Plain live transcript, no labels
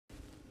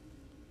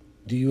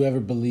Do you ever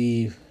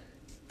believe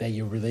that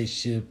your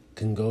relationship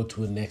can go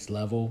to a next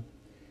level?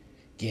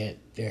 Yet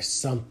there's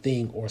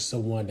something or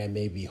someone that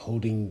may be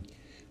holding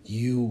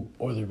you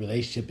or the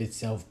relationship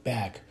itself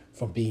back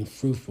from being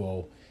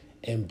fruitful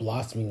and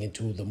blossoming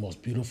into the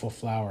most beautiful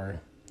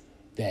flower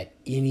that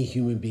any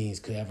human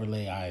beings could ever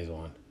lay eyes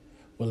on.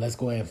 Well, let's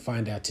go ahead and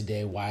find out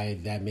today why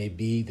that may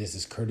be. This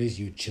is Curtis.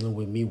 You chilling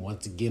with me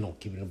once again on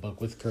Keeping a Buck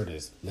with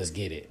Curtis. Let's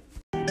get it.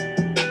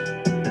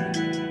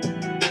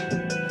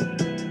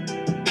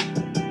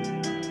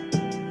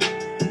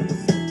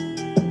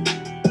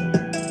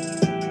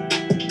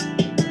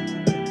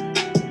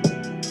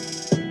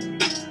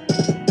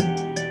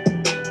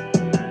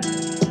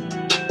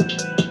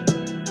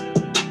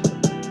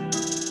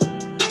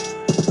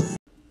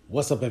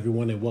 What's up,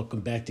 everyone, and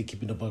welcome back to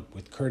Keeping the Buck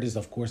with Curtis.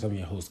 Of course, I'm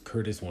your host,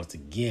 Curtis, once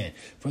again.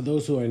 For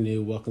those who are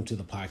new, welcome to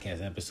the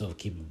podcast episode of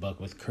Keeping the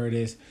Buck with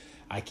Curtis.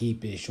 I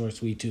keep it short,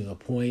 sweet, to the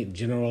point,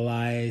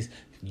 generalized,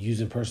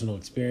 using personal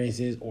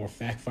experiences or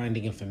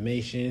fact-finding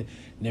information,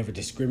 never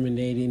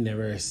discriminating,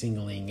 never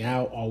singling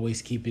out,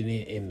 always keeping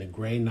it in the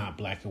gray, not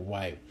black and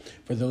white.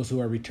 For those who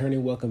are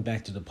returning, welcome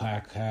back to the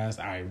podcast.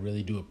 I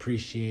really do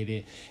appreciate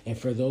it. And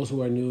for those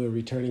who are new and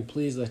returning,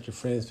 please let your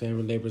friends,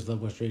 family, neighbors,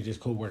 loved ones, strangers,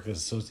 co-workers,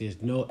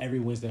 associates know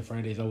every Wednesday and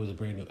Friday is always a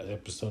brand new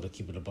episode of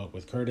Keeping the Buck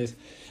with Curtis.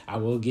 I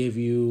will give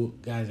you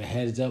guys a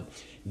heads up.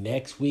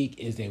 Next week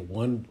is a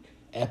one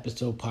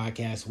episode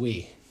podcast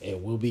week.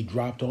 It will be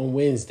dropped on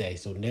Wednesday.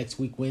 So next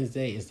week,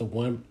 Wednesday, is the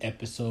one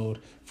episode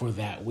for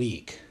that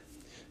week.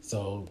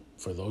 So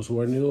for those who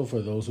are new,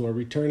 for those who are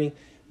returning,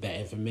 that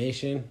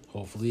information,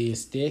 hopefully it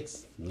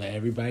sticks. Let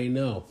everybody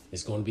know.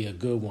 It's going to be a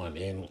good one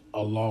and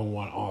a long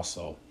one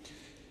also.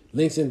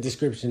 Links in the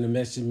description to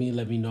message me.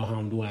 Let me know how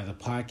I'm doing as a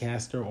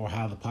podcaster or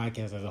how the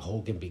podcast as a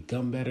whole can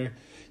become better.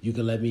 You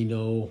can let me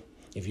know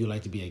if you'd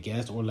like to be a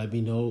guest, or let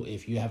me know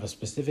if you have a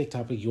specific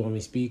topic you want me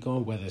to speak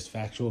on, whether it's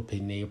factual,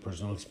 opinion, or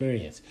personal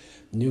experience.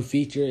 New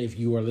feature, if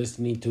you are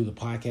listening to the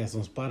podcast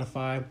on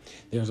Spotify,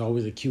 there's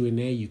always a Q&A.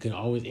 You can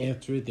always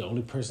answer it. The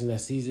only person that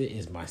sees it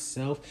is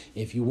myself.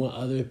 If you want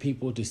other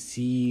people to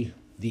see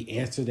the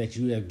answer that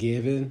you have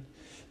given,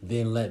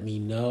 then let me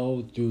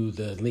know through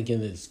the link in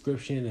the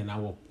description, and I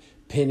will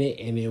pin it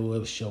and it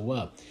will show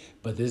up.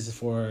 But this is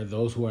for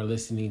those who are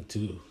listening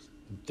to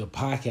the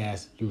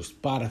podcast through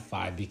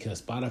Spotify,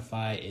 because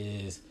Spotify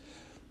is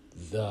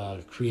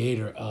the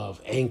creator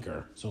of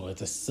Anchor. So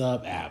it's a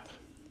sub app.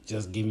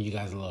 Just giving you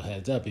guys a little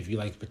heads up. If you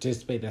like to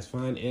participate, that's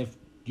fine. If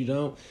you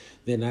don't,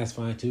 then that's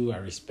fine too. I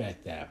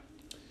respect that.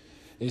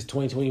 It's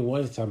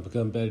 2021. It's time to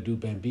become better, do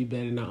better, be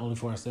better, not only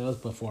for ourselves,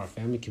 but for our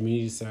family,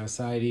 community,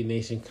 society,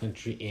 nation,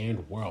 country,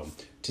 and world.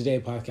 Today,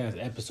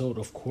 podcast episode,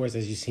 of course,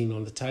 as you've seen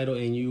on the title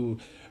and you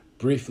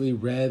briefly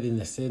read in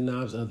the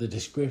synopsis of the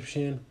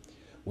description,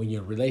 when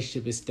your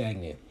relationship is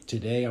stagnant.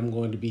 Today, I'm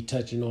going to be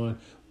touching on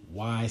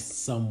why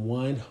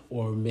someone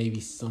or maybe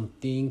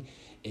something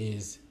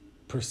is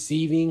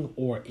perceiving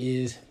or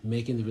is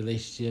making the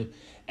relationship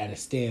at a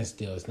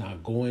standstill. It's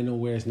not going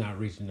nowhere. It's not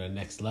reaching the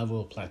next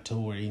level, plateau,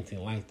 or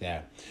anything like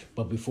that.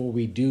 But before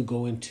we do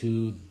go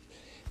into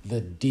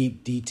the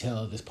deep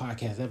detail of this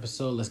podcast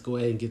episode, let's go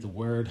ahead and get the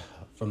word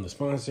from the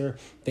sponsor.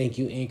 Thank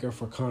you, Anchor,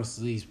 for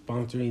constantly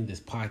sponsoring this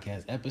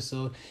podcast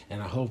episode.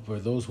 And I hope for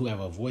those who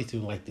have a voice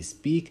and like to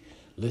speak,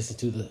 listen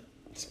to the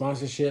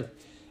sponsorship,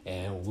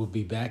 and we'll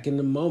be back in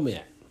a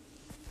moment.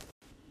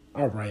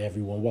 All right,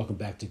 everyone. Welcome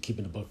back to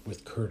Keeping the Buck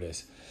with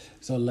Curtis.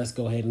 So let's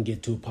go ahead and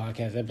get to a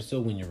podcast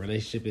episode when your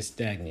relationship is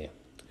stagnant.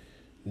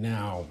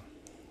 Now,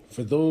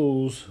 for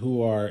those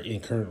who are in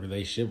current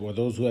relationship or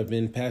those who have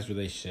been in past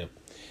relationship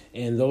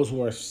and those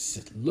who are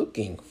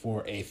looking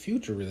for a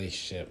future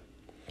relationship,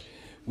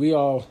 we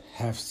all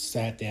have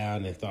sat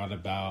down and thought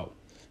about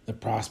the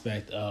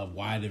prospect of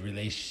why the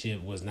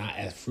relationship was not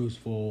as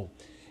fruitful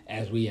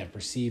as we have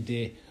perceived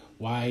it.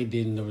 Why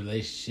didn't the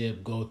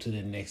relationship go to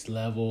the next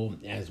level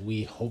as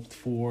we hoped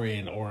for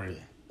and or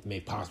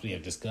may possibly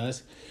have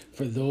discussed?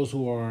 For those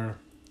who are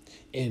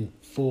in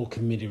full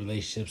committed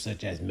relationships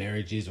such as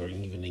marriages or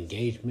even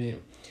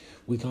engagement,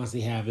 we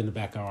constantly have in the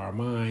back of our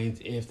minds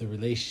if the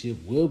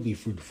relationship will be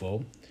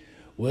fruitful,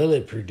 will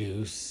it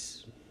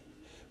produce,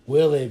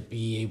 will it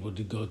be able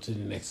to go to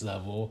the next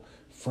level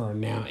for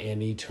now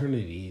and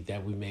eternity,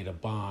 that we made a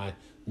bond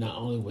not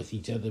only with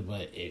each other,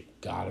 but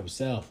God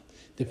himself,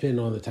 depending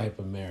on the type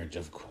of marriage,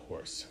 of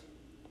course.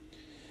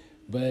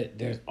 But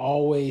there's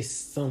always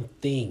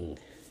something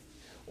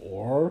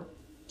or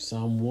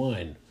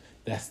someone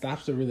that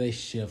stops the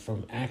relationship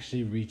from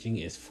actually reaching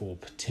its full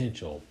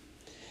potential.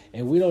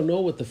 And we don't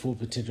know what the full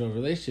potential of a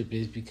relationship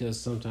is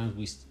because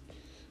sometimes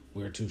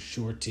we're too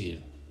short to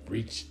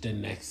reach the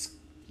next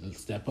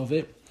step of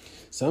it.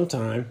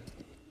 Sometimes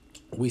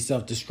we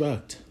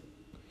self-destruct.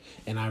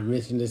 And I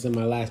mentioned this in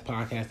my last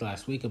podcast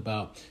last week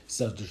about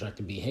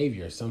self-destructive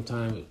behavior.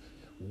 Sometimes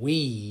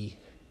we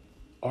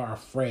are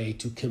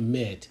afraid to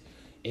commit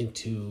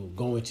into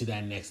going to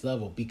that next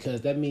level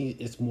because that means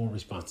it's more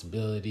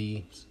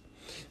responsibilities.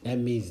 That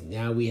means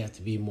now we have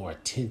to be more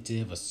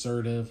attentive,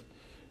 assertive,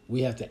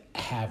 We have to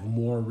have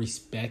more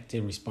respect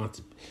and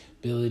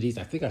responsibilities.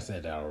 I think I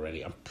said that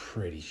already. I'm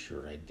pretty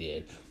sure I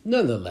did.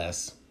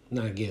 Nonetheless,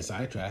 not getting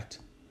sidetracked.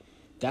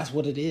 That's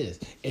what it is.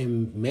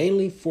 And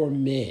mainly for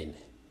men,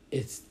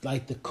 it's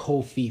like the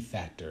cold feet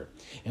factor.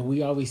 And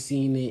we always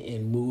seen it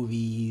in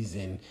movies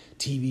and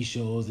TV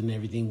shows and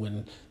everything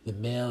when the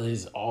male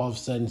is all of a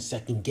sudden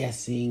second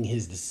guessing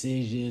his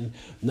decision,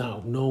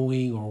 not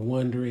knowing or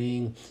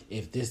wondering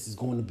if this is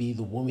going to be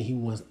the woman he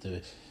wants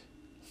to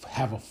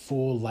have a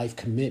full life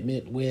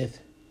commitment with.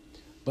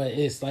 But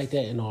it's like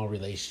that in all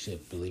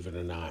relationships, believe it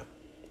or not.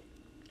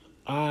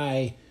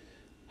 I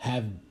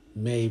have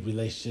made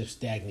relationships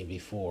stagnant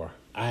before.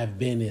 I've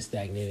been in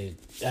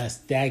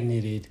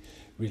stagnated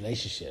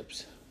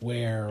relationships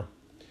where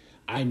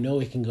I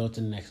know it can go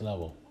to the next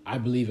level. I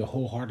believe it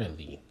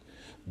wholeheartedly,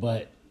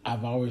 but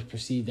I've always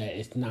perceived that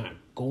it's not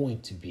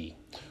going to be.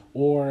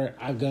 Or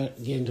I get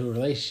into a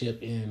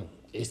relationship and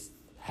it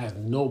has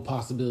no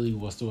possibility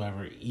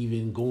whatsoever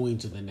even going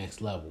to the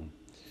next level.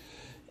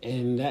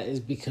 And that is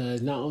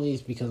because, not only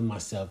is because of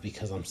myself,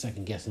 because I'm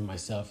second guessing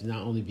myself,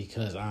 not only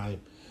because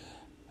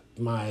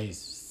my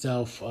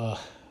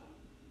self-worth,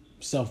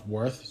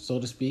 so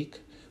to speak,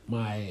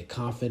 my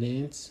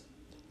confidence,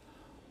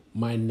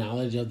 my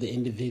knowledge of the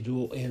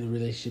individual and the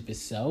relationship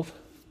itself,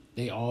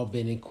 they all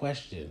been in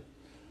question.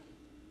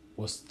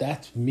 Well,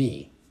 that's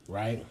me,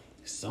 right?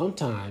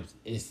 Sometimes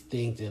it's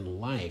things in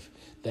life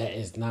that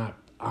is not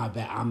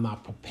that I'm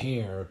not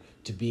prepared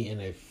to be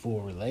in a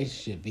full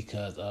relationship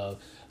because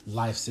of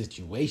life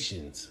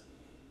situations.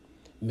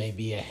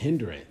 Maybe a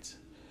hindrance,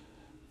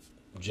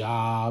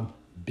 job,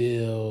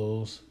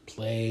 bills,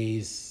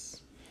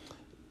 place,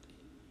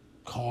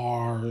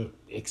 car,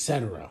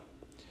 etc.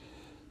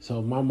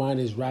 So my mind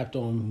is wrapped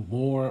on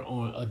more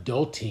on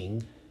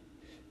adulting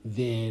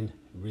than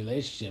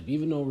relationship.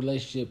 Even though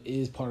relationship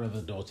is part of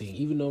adulting,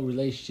 even though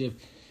relationship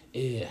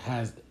it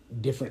has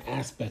different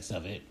aspects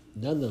of it,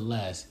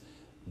 nonetheless,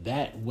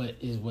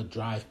 what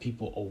drives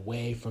people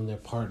away from their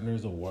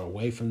partners or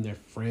away from their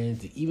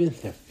friends, even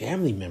their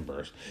family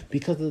members,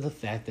 because of the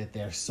fact that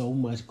there's so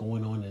much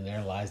going on in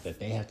their lives that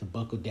they have to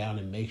buckle down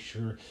and make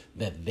sure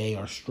that they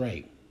are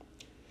straight.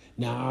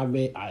 Now,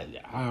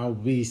 I'll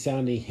be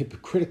sounding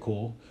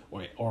hypocritical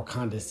or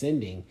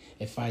condescending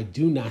if I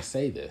do not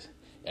say this.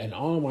 And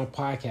all of my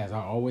podcasts,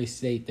 I always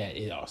state that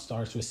it all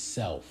starts with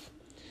self.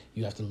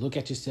 You have to look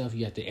at yourself.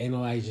 You have to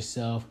analyze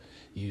yourself.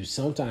 You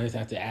sometimes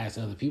have to ask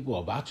other people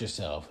about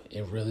yourself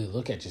and really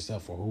look at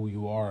yourself for who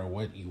you are and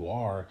what you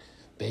are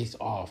based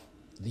off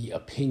the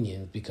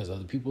opinions, because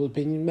other people's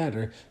opinions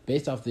matter,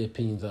 based off the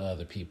opinions of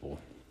other people.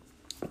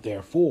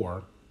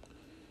 Therefore,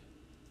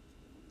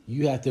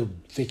 you have to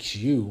fix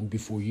you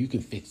before you can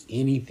fix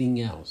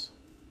anything else.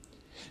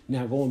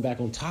 Now, going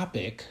back on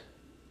topic,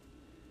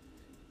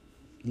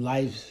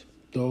 life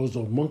throws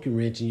a monkey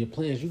wrench in your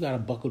plans. You got to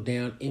buckle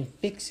down and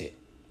fix it.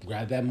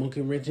 Grab that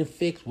monkey wrench and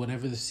fix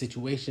whatever the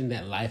situation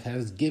that life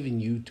has given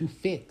you to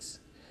fix.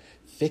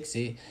 Fix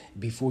it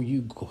before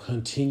you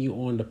continue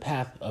on the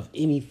path of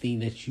anything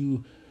that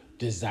you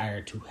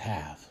desire to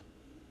have.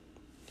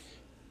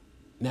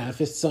 Now, if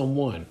it's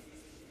someone,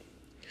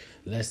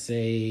 let's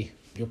say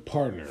your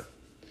partner,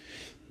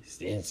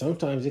 and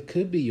sometimes it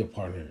could be your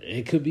partner.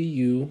 It could be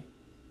you,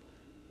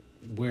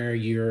 where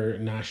you're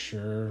not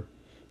sure,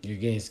 you're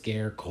getting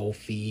scared, cold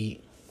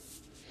feet,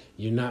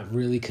 you're not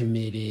really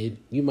committed.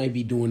 You might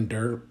be doing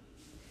dirt,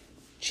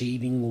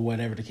 cheating, or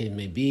whatever the case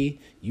may be.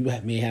 You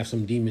may have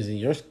some demons in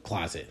your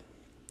closet.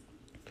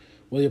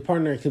 Well, your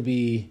partner could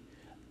be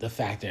the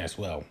factor as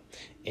well.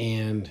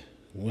 And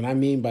what I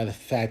mean by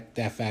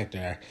that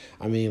factor,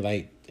 I mean,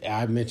 like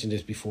I mentioned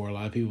this before, a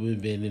lot of people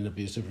have been in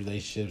abusive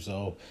relationships.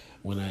 So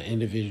when an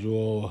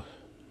individual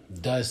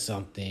does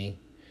something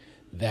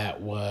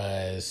that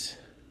was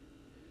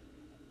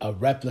a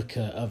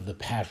replica of the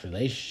past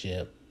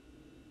relationship,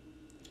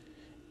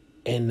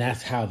 and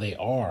that's how they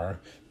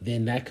are,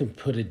 then that could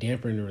put a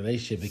damper in the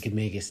relationship. It could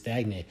make it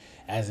stagnant,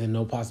 as in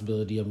no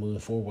possibility of moving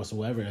forward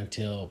whatsoever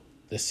until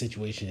the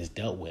situation is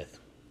dealt with.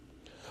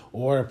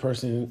 Or a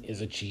person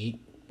is a cheat,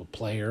 a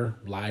player,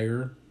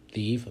 liar,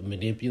 thief, a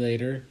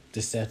manipulator,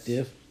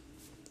 deceptive.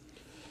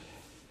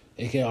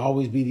 It can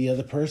always be the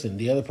other person.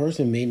 The other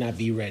person may not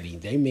be ready.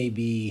 They may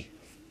be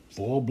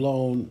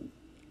full-blown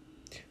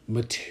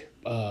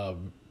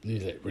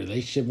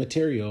relationship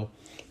material,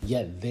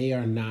 yet they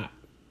are not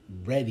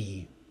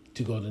ready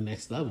to go to the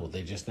next level.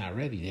 They're just not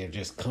ready. They're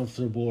just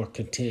comfortable or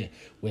content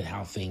with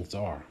how things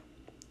are.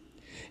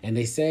 And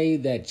they say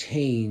that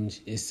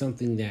change is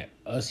something that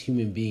us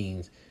human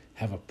beings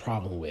have a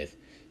problem with.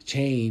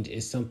 Change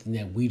is something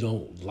that we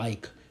don't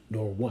like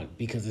nor want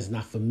because it's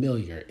not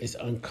familiar. It's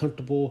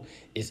uncomfortable.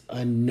 It's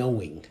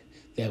unknowing.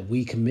 That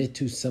we commit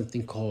to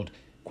something called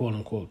quote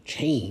unquote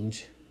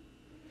change.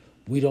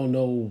 We don't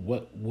know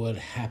what would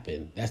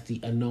happen. That's the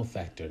unknown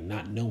factor,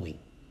 not knowing.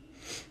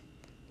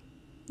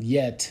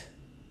 Yet,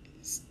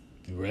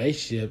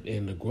 relationship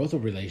and the growth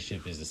of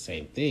relationship is the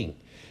same thing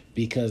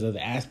because of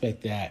the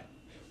aspect that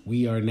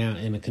we are now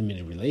in a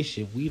committed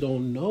relationship, we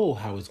don't know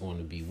how it's going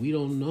to be. We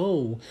don't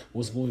know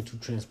what's going to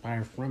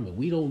transpire from it.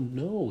 We don't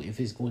know if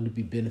it's going to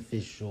be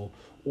beneficial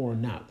or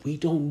not. We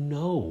don't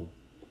know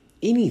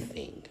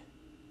anything.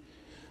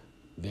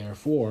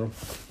 Therefore,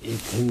 it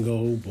can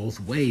go both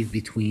ways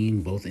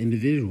between both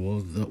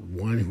individuals, the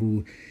one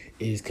who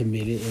is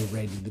committed and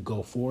ready to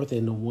go forth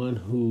and the one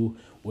who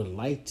would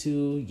like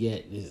to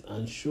yet is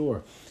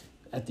unsure.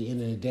 At the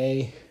end of the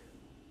day,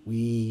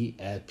 we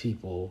as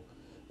people,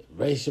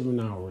 relationship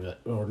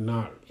or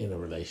not in a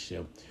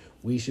relationship,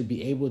 we should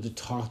be able to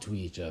talk to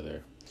each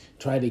other,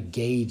 try to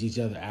gauge each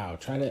other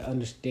out, try to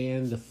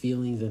understand the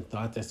feelings and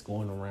thoughts that's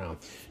going around,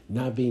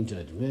 not being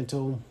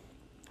judgmental,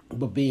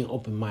 but being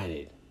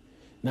open-minded,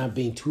 not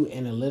being too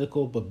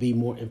analytical, but be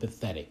more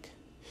empathetic.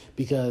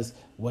 Because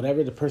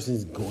whatever the person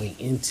is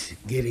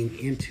getting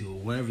into,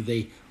 whatever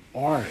they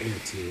are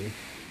into,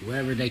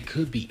 whatever they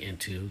could be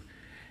into,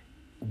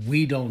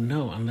 we don't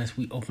know unless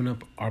we open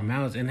up our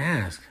mouths and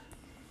ask.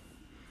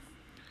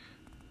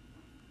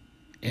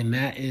 And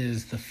that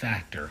is the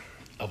factor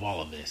of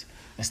all of this.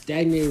 A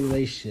stagnated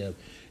relationship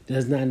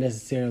does not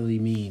necessarily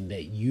mean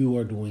that you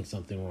are doing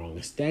something wrong.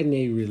 A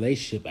stagnated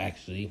relationship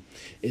actually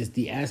is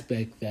the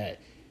aspect that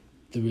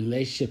the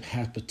relationship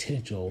has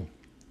potential,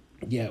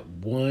 yet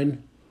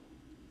one,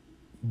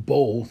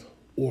 both,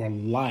 or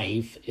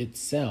life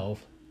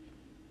itself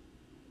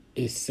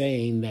is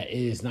saying that it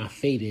is not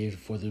fated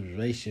for the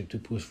relationship to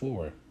push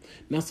forward.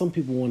 Now, some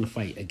people want to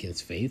fight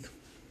against faith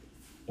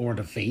or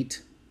the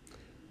fate,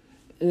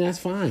 and that's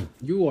fine.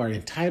 You are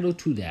entitled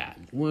to that,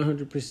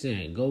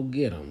 100%. Go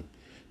get them.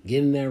 Get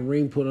in that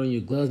ring, put on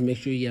your gloves, make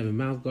sure you have a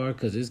mouth guard,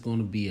 because it's going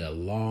to be a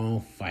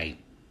long fight.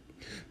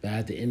 But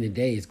at the end of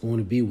the day, it's going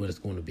to be what it's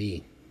going to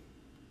be.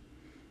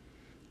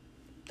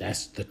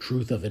 That's the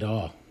truth of it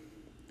all.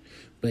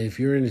 But if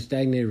you're in a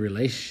stagnated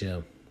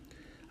relationship,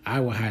 I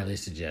would highly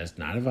suggest,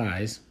 not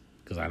advise,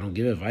 because I don't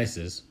give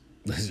advices.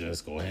 Let's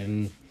just go ahead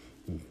and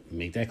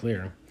make that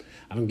clear.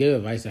 I don't give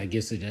advice, I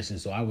give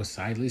suggestions. So I would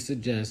highly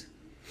suggest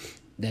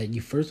that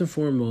you first and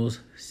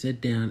foremost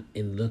sit down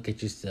and look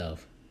at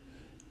yourself.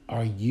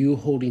 Are you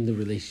holding the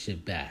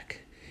relationship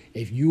back?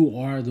 If you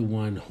are the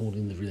one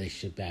holding the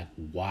relationship back,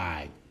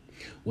 why?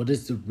 What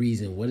is the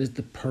reason? What is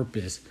the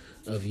purpose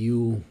of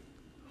you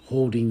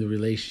holding the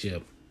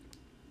relationship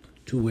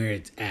to where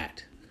it's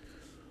at?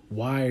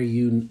 Why are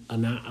you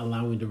not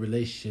allowing the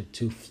relationship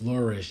to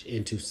flourish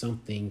into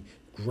something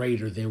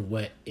greater than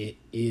what it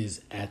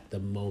is at the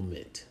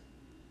moment?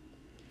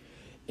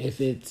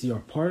 If it's your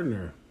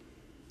partner,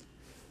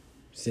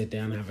 sit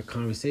down and have a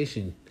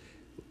conversation.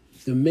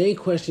 The main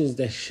questions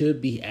that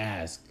should be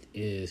asked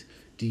is,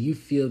 do you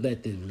feel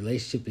that the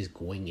relationship is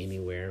going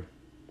anywhere?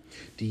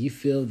 Do you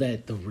feel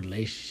that the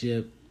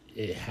relationship,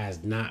 it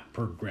has not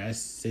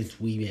progressed since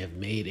we have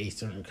made a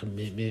certain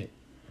commitment?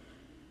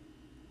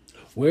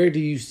 Where do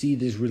you see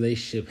this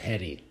relationship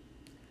heading?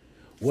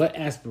 What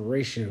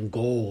aspiration,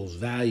 goals,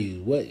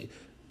 values,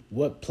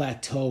 what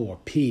plateau or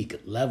peak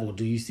level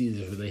do you see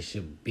this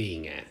relationship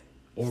being at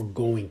or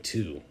going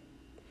to?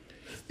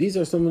 These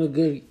are some of the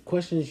good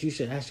questions you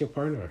should ask your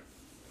partner.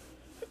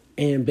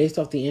 And based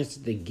off the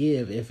answers they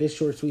give, if it's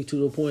short, sweet, to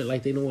the point,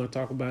 like they don't want to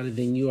talk about it,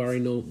 then you already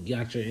know,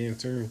 got your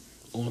answer.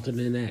 On to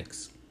the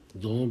next.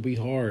 Don't be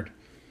hard.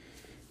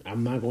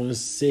 I'm not going to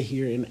sit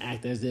here and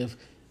act as if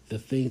the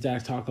things that I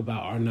talk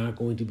about are not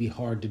going to be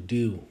hard to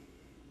do.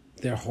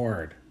 They're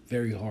hard,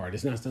 very hard.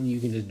 It's not something you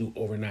can just do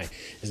overnight.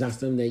 It's not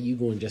something that you're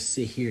going to just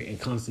sit here and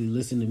constantly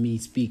listen to me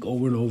speak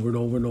over and over and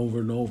over and over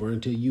and over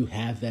until you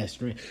have that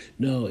strength.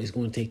 No, it's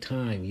going to take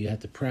time. You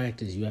have to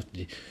practice. You have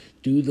to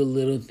do the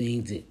little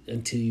things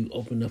until you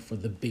open up for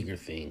the bigger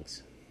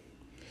things.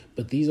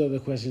 But these are the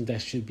questions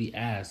that should be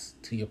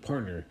asked to your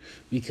partner,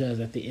 because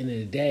at the end of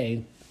the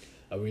day,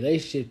 a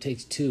relationship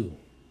takes two,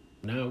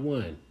 not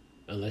one,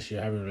 unless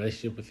you're having a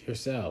relationship with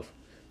yourself.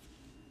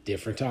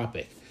 Different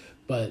topic.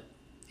 But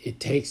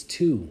it takes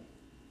two.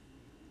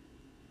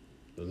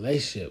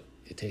 Relationship,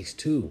 it takes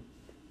two.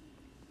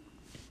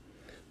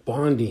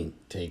 Bonding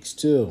takes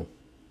two.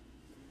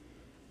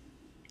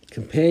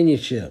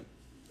 Companionship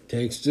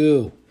takes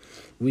two.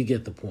 We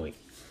get the point.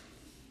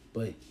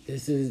 But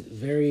this is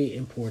very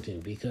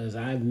important, because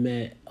I've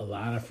met a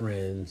lot of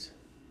friends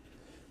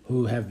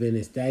who have been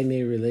in a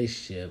stagnated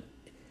relationship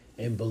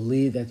and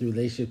believe that the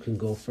relationship can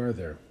go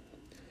further.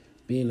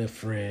 Being a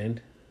friend,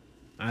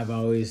 I've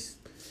always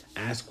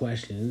asked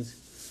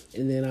questions,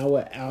 and then I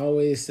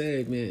always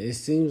say, man, it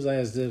seems like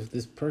as if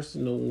this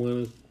person don't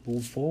want to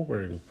move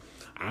forward.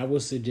 I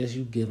would suggest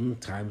you give them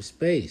time and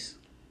space.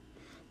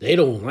 They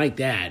don't like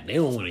that. They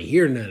don't want to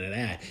hear none of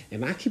that.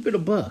 And I keep it a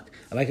buck.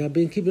 Like I've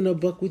been keeping a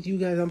buck with you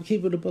guys, I'm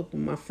keeping a buck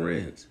with my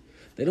friends.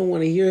 They don't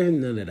want to hear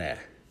none of that.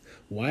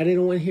 Why they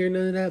don't want to hear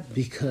none of that?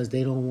 Because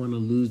they don't want to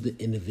lose the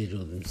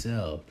individual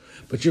themselves.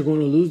 But you're going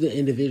to lose the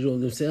individual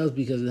themselves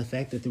because of the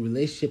fact that the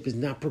relationship is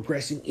not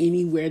progressing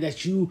anywhere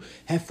that you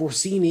have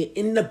foreseen it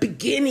in the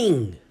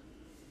beginning.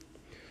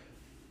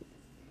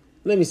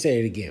 Let me say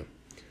it again.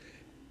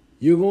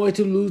 You're going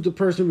to lose the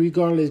person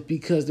regardless,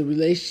 because the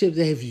relationship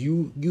that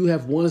you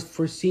have once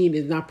foreseen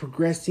is not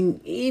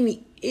progressing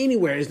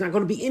anywhere. It's not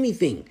going to be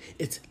anything.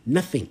 It's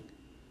nothing.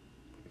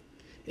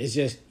 It's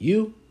just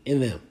you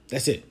and them.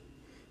 That's it.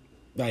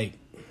 Like,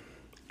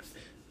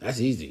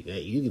 that's easy.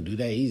 You can do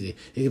that easy.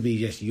 It could be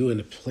just you and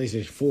the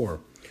PlayStation 4,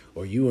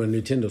 or you and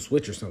Nintendo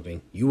Switch or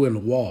something. You and a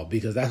wall,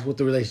 because that's what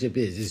the relationship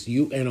is. It's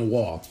you and a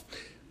wall.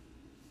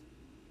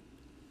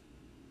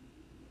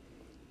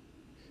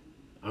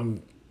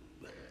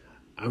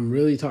 I'm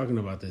really talking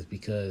about this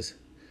because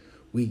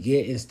we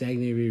get in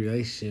stagnated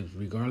relationships,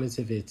 regardless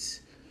if it's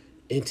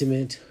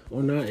intimate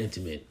or not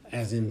intimate,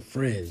 as in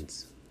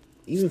friends,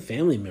 even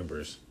family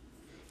members.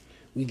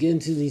 We get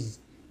into these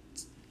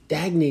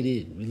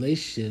stagnated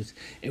relationships,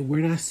 and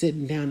we're not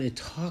sitting down and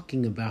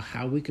talking about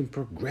how we can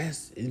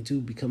progress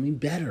into becoming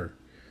better.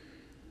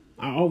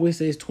 I always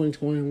say it's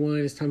 2021.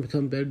 It's time to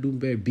become better, do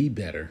better, be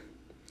better.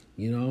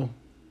 You know?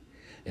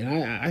 And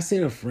I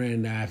seen a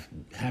friend that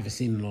I haven't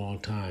seen in a long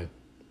time.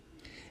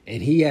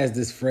 And he has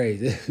this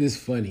phrase. It's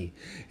funny.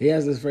 He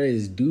has this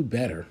phrase, do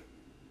better.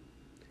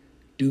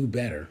 Do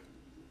better.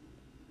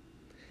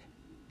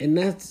 And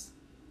that's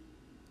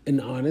an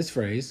honest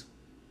phrase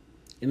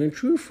and a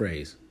true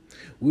phrase.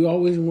 We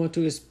always want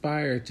to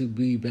aspire to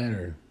be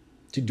better,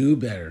 to do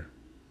better,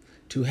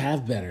 to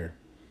have better.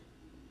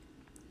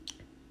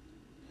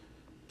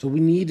 So we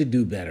need to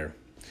do better.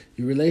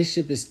 Your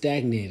relationship is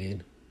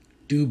stagnated.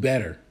 Do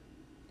better.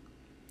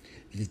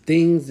 The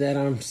things that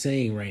I'm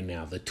saying right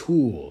now, the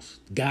tools,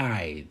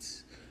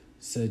 guides,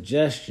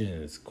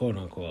 suggestions, quote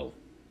unquote,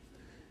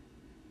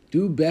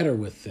 do better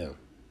with them.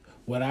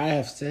 What I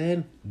have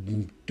said,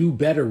 do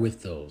better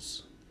with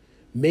those.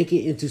 Make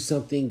it into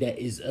something that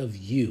is of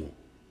you.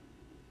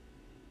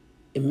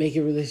 And make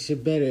a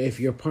relationship better if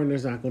your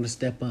partner's not going to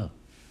step up.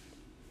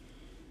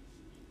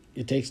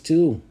 It takes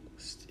two.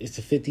 It's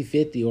a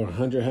 50-50 or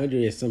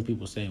 100-100, as some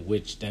people say,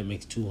 which that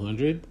makes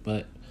 200.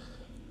 But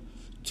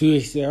to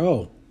each their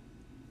own.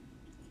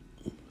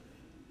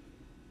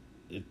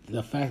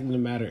 The fact of the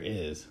matter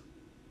is,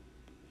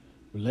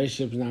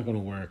 relationship's not going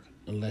to work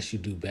unless you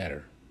do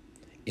better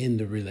in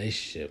the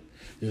relationship.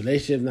 The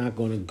relationship's not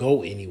going to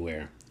go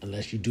anywhere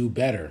unless you do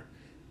better.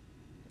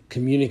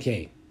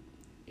 Communicate.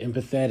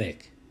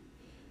 Empathetic.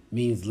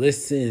 Means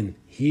listen,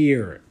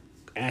 hear,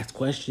 ask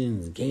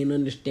questions, gain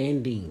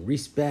understanding,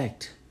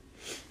 respect.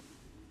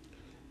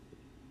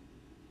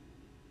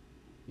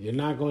 You're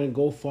not going to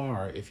go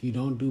far if you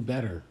don't do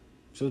better.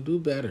 So do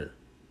better.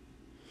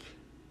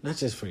 Not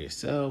just for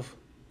yourself,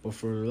 but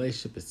for the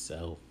relationship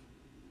itself.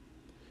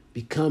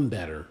 Become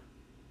better.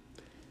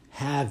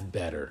 Have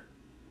better.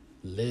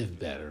 Live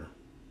better.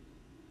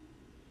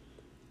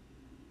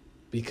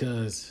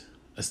 Because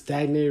a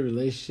stagnated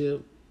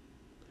relationship,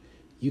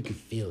 you can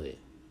feel it.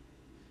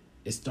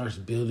 It starts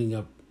building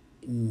up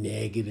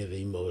negative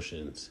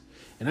emotions.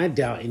 And I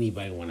doubt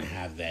anybody want to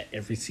have that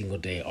every single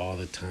day, all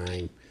the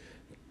time.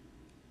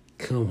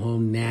 Come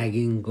home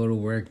nagging, go to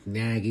work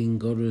nagging,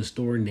 go to the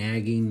store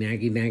nagging.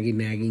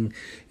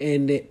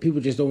 And people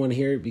just don't want to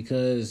hear it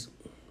because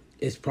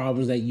it's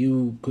problems that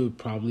you could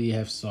probably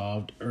have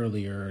solved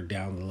earlier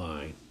down the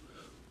line.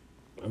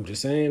 I'm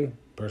just saying,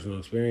 personal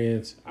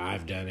experience,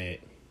 I've done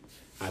it.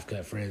 I've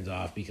cut friends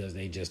off because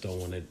they just don't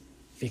want to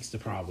fix the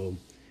problem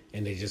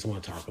and they just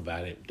want to talk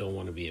about it, don't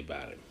want to be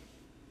about it.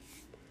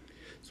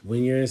 So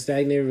when you're in a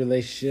stagnated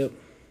relationship,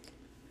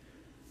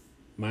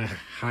 my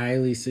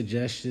highly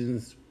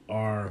suggestions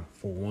are,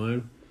 for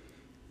one,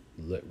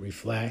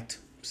 reflect,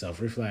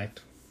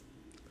 self-reflect.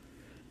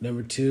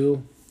 Number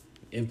two,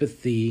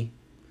 empathy,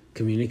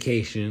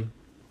 communication.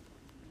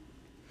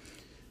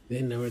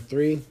 Then number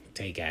three,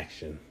 take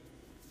action.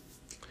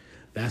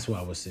 That's what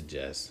I would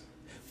suggest.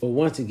 But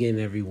once again,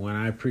 everyone,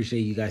 I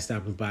appreciate you guys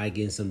stopping by,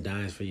 getting some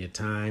dimes for your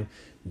time.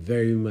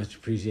 Very much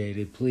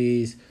appreciated.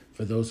 Please,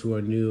 for those who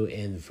are new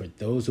and for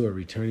those who are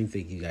returning,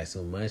 thank you guys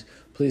so much.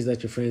 Please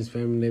let your friends,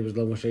 family, neighbors,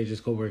 loved ones, strangers,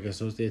 co-workers,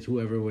 associates,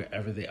 whoever,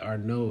 wherever they are,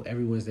 know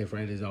every Wednesday,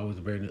 Friday is always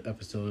a brand new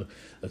episode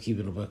of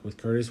Keeping a Buck with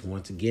Curtis.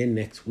 Once again,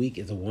 next week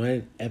is a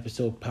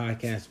one-episode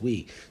podcast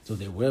week. So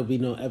there will be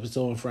no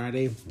episode on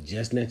Friday,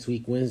 just next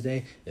week,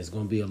 Wednesday. It's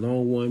going to be a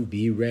long one.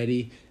 Be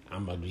ready.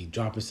 I'm going to be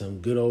dropping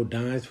some good old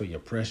dimes for your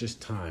precious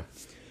time.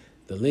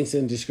 The link's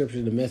in the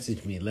description to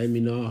message me. Let me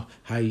know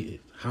how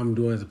I'm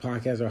doing as a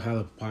podcast, or how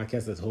the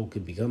podcast as a whole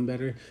could become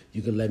better.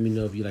 You can let me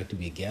know if you'd like to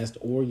be a guest,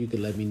 or you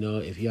can let me know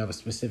if you have a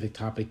specific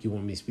topic you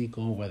want me to speak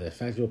on, whether it's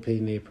factual,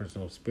 opinionated,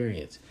 personal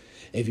experience.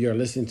 If you're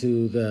listening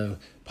to the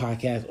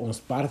podcast on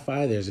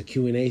Spotify, there's a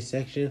Q&A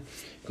section.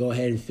 Go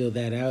ahead and fill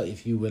that out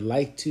if you would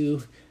like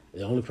to.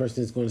 The only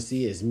person that's going to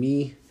see it is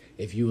me.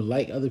 If you would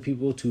like other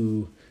people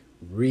to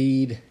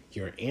read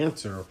your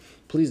answer,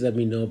 please let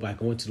me know by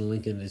going to the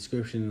link in the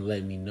description.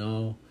 Let me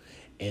know,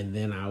 and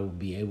then I will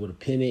be able to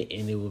pin it,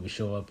 and it will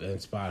show up on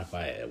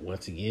Spotify.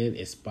 Once again,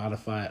 it's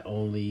Spotify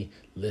only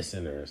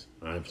listeners.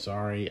 I'm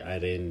sorry, I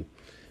didn't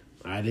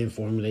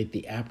formulate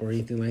the app or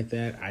anything like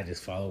that. I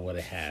just follow what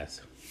it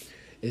has.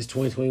 It's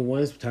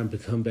 2021. It's time to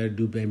become better,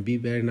 do better, and be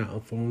better, not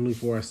only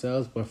for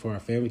ourselves, but for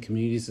our family,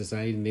 community,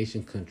 society,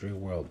 nation, country,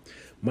 and world.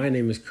 My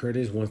name is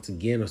Curtis. Once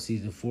again, on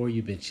season 4,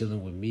 you've been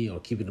chilling with me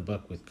on Keeping the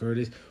Buck with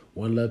Curtis.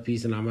 One love,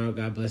 peace, and I'm out.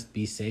 God bless.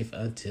 Be safe.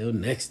 Until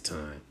next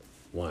time.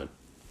 One.